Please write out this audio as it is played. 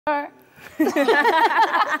All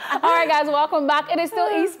right, guys, welcome back. It is still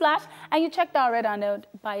E-Splash, and you checked out Red-Handed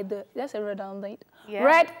by the, that's a Red-Handed, yeah.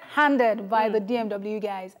 Red-Handed by the DMW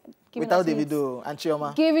guys. Without Davido and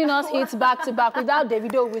Chioma. Giving us hits back to back without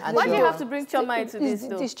Davido. Why do you have to bring Chioma into this,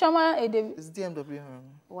 though? Is Chioma a Davido? It's DMW.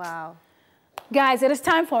 Wow. Guys, it is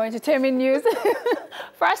time for entertainment news.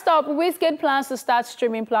 First up, Wizkid plans to start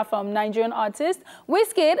streaming platform Nigerian artist.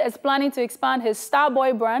 Wizkid is planning to expand his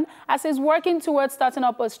Starboy brand as he's working towards starting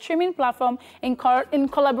up a streaming platform in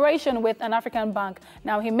collaboration with an African bank.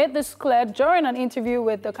 Now, he made this clear during an interview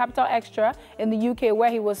with the Capital Extra in the UK, where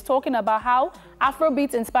he was talking about how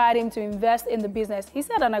Afrobeats inspired him to invest in the business. He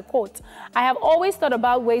said, and I quote, "I have always thought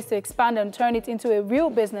about ways to expand and turn it into a real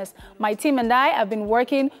business. My team and I have been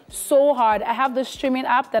working so hard. I have this streaming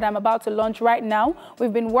app that I'm about to launch right now.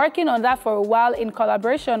 We've been working on that for a while in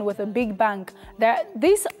collaboration with a big bank.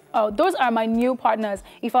 Those are my new partners."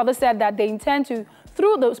 He further said that they intend to,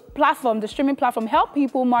 through the streaming platform, help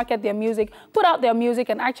people market their music, put out their music,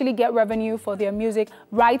 and actually get revenue for their music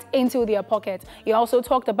right into their pocket. He also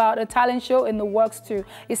talked about a talent show in the works too.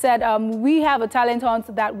 He said, we have a talent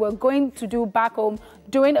hunt that we're going to do back home,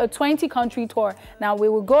 doing a 20-country tour. Now, we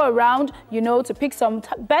will go around, to pick some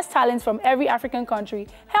best talents from every African country,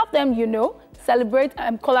 help them, celebrate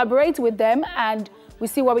and collaborate with them, and we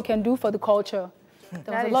see what we can do for the culture.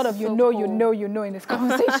 There was a lot of you know in this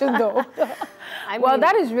conversation, though. Well,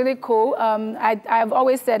 that is really cool. I've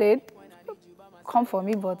always said it. Come for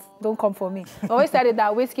me, but don't come for me. I always said it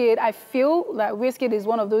that Wizkid, I feel that Wizkid is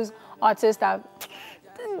one of those artists that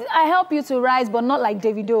I help you to rise, but not like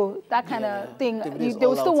Davido, that kind of thing. They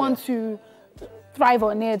will still want to thrive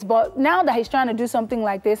on it. But now that he's trying to do something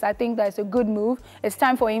like this, I think that's a good move. It's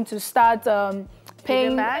time for him to start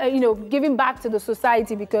paying, giving back to the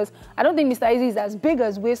society, because I don't think Mr. Easy is as big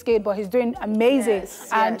as Wizkid, but he's doing amazing.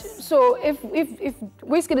 So if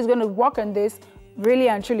Wizkid is going to work on this, really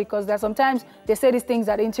and truly, because there's sometimes they say these things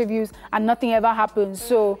at interviews and nothing ever happens.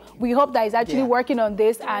 So we hope that he's actually working on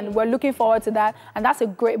this, and we're looking forward to that. And that's a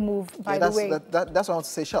great move, by the way. That's what I want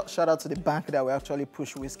to say. Shout out to the bank that we actually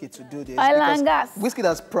push Wizkid to do this. Wizkid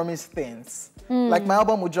has promised things. Like my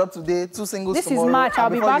album will drop today, 2 singles tomorrow. This is March. I'll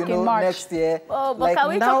be back in March next year. Oh, but can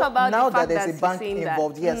we talk about now the fact that there's a bank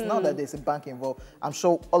involved? That? Yes, now that there's a bank involved, I'm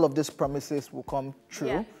sure all of these promises will come true.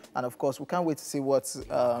 Yeah. And of course, we can't wait to see what his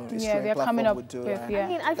streaming platform would do. I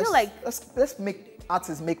mean, I feel like let's make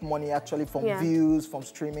artists make money actually from views, from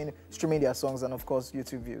streaming their songs, and of course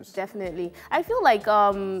YouTube views. Definitely. I feel like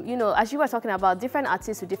as you were talking about different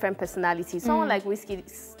artists with different personalities, someone like Wizkid,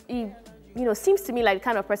 seems to me like the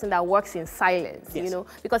kind of person that works in silence,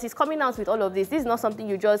 because he's coming out with all of this. This is not something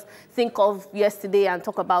you just think of yesterday and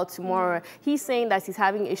talk about tomorrow. He's saying that he's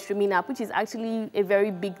having a streaming app, which is actually a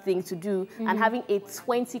very big thing to do, and having a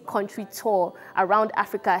 20-country tour around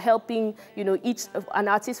Africa, helping, an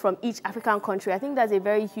artist from each African country. I think that's a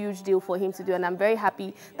very huge deal for him to do, and I'm very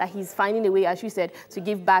happy that he's finding a way, as you said, to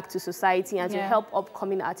give back to society and to help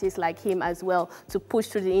upcoming artists like him as well to push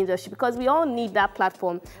through the industry, because we all need that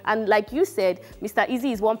platform. And like you said, Mr.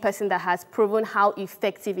 Easy is one person that has proven how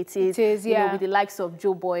effective it is, with the likes of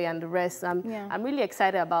Joe Boy and the rest. I'm really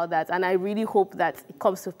excited about that, and I really hope that it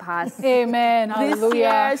comes to pass. Amen. Hallelujah. This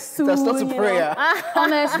year soon. That's not a prayer.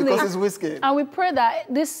 Honestly. Because it's Wizkid. And we pray that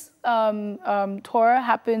this tour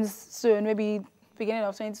happens soon, maybe beginning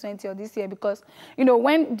of 2020 or this year, because,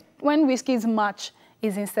 when Wizkid's match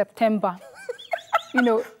is in September,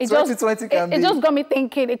 it just got me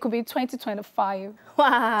thinking it could be 2025.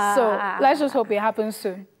 Wow. So let's just hope it happens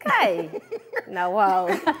soon. Okay. Now, wow.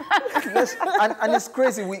 and it's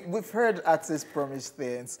crazy. We've heard artists promise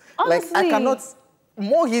things. Honestly. Like, I cannot...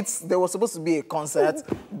 More Hits, there was supposed to be a concert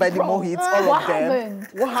by the More Hits, all of them.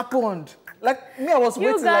 What happened? Like, me, I was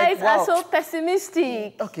waiting. You guys are so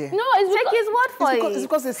pessimistic. Okay. No, take his word for it. It's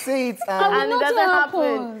because they say it and it doesn't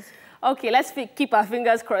happen. Okay, let's keep our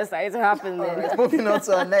fingers crossed that it happens. Right, moving on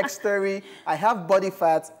to our next story. I have body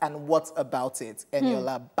fat, and what about it?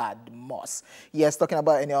 Eniola Badmus. Yes, talking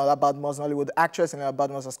about Eniola Badmus, Hollywood actress Eniola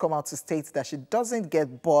Badmus has come out to state that she doesn't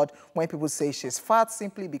get bored when people say she's fat,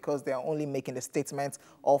 simply because they are only making a statement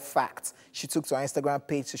of fact. She took to her Instagram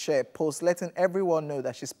page to share a post letting everyone know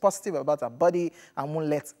that she's positive about her body and won't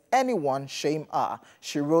let anyone shame her.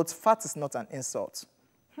 She wrote, "Fat is not an insult."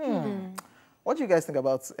 What do you guys think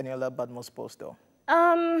about Eniola Badmus' post, though?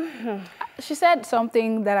 She said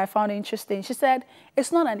something that I found interesting. She said,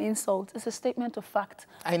 it's not an insult, it's a statement of fact.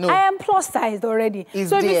 I know. I am plus-sized already.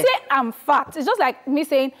 So if you say I'm fat, it's just like me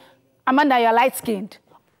saying, Amanda, you're light-skinned.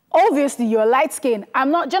 Obviously, you're light-skinned.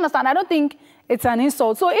 I'm not, do you understand? I don't think it's an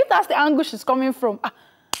insult. So if that's the angle she's coming from,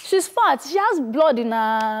 she's fat. She has blood in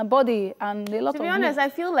her body and a lot of... To be honest, I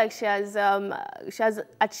feel like she has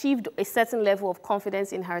achieved a certain level of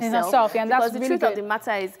confidence in herself. Yeah, and because that's the truth of the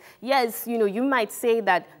matter is, yes, you know, you might say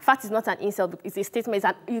that fat is not an insult, it's a statement.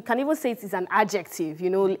 You can even say it is an adjective, you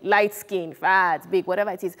know, light skin, fat, big,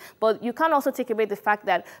 whatever it is. But you can also take away the fact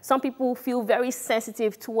that some people feel very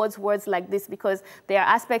sensitive towards words like this because there are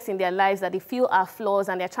aspects in their lives that they feel are flaws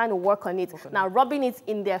and they're trying to work on it. Now, rubbing it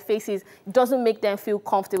in their faces doesn't make them feel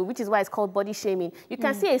comfortable, which is why it's called body shaming. You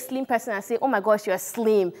can see a slim person and say, oh my gosh, you're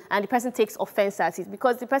slim, and the person takes offense at it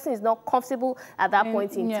because the person is not comfortable at that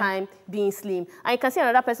point in time being slim. And you can see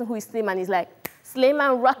another person who is slim and is like, slim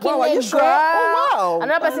and rocking it, sure? girl. Oh, wow.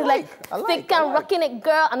 Another person is like, thick and rocking it,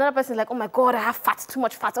 girl. Another person is like, oh my God, I have fat, too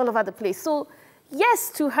much fat all over the place. So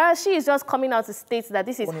yes, to her, she is just coming out to state that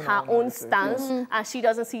this is her own stance, and she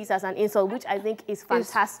doesn't see it as an insult, which I think is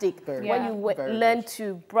fantastic. When you learn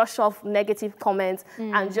to brush off negative comments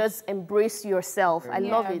and just embrace yourself. I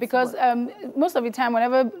love it. Because most of the time,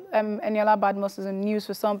 whenever Eniola Badmus is in news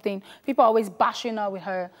for something, people are always bashing her with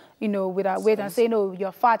her, you know, with her weight and saying, no,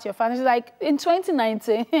 you're fat, you're fat. And she's like, in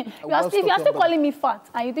 2019, if you're still calling me fat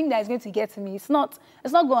and you think that it's going to get to me, it's not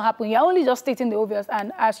going to happen. You're only just stating the obvious.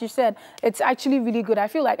 And as you said, it's actually really good. I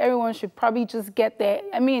feel like everyone should probably just get there.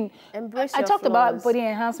 I mean, I talked about body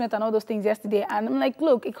enhancement and all those things yesterday, and I'm like,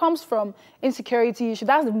 look, it comes from insecurity issue.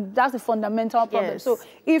 That's the fundamental problem. So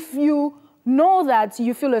if you know that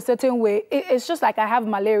you feel a certain way, it's just like I have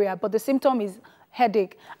malaria, but the symptom is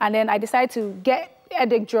headache, and then I decide to get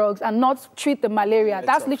headache drugs and not treat the malaria.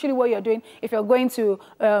 That's literally what you're doing. If you're going to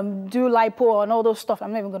do lipo and all those stuff,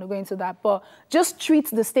 I'm not even going to go into that, but just treat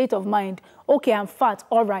the state of mind. Okay, I'm fat.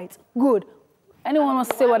 All right, good. Anyone wants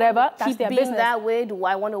to say whatever, that's their business. That way, do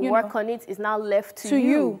I want to work on it? It's now left to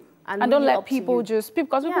you. And don't let people just,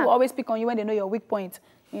 because people will always pick on you when they know your weak point.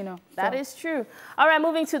 You know, that is true. All right,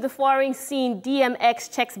 moving to the foreign scene,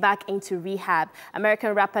 DMX checks back into rehab.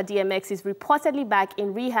 American rapper DMX is reportedly back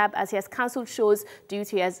in rehab as he has cancelled shows due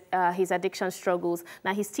to his addiction struggles.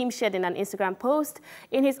 Now, his team shared in an Instagram post,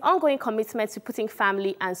 in his ongoing commitment to putting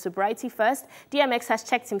family and sobriety first, DMX has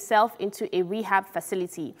checked himself into a rehab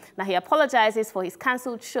facility. Now, he apologizes for his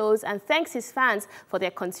cancelled shows and thanks his fans for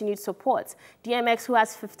their continued support. DMX, who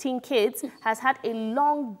has 15 kids, has had a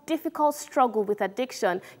long, difficult struggle with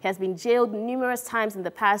addiction. He has been jailed numerous times in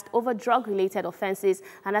the past over drug-related offenses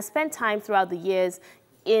and has spent time throughout the years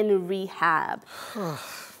in rehab.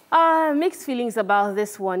 Mixed feelings about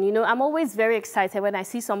this one. You know, I'm always very excited when I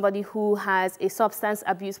see somebody who has a substance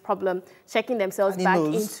abuse problem checking themselves back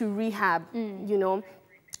into rehab, you know.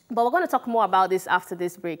 But we're going to talk more about this after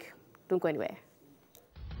this break. Don't go anywhere.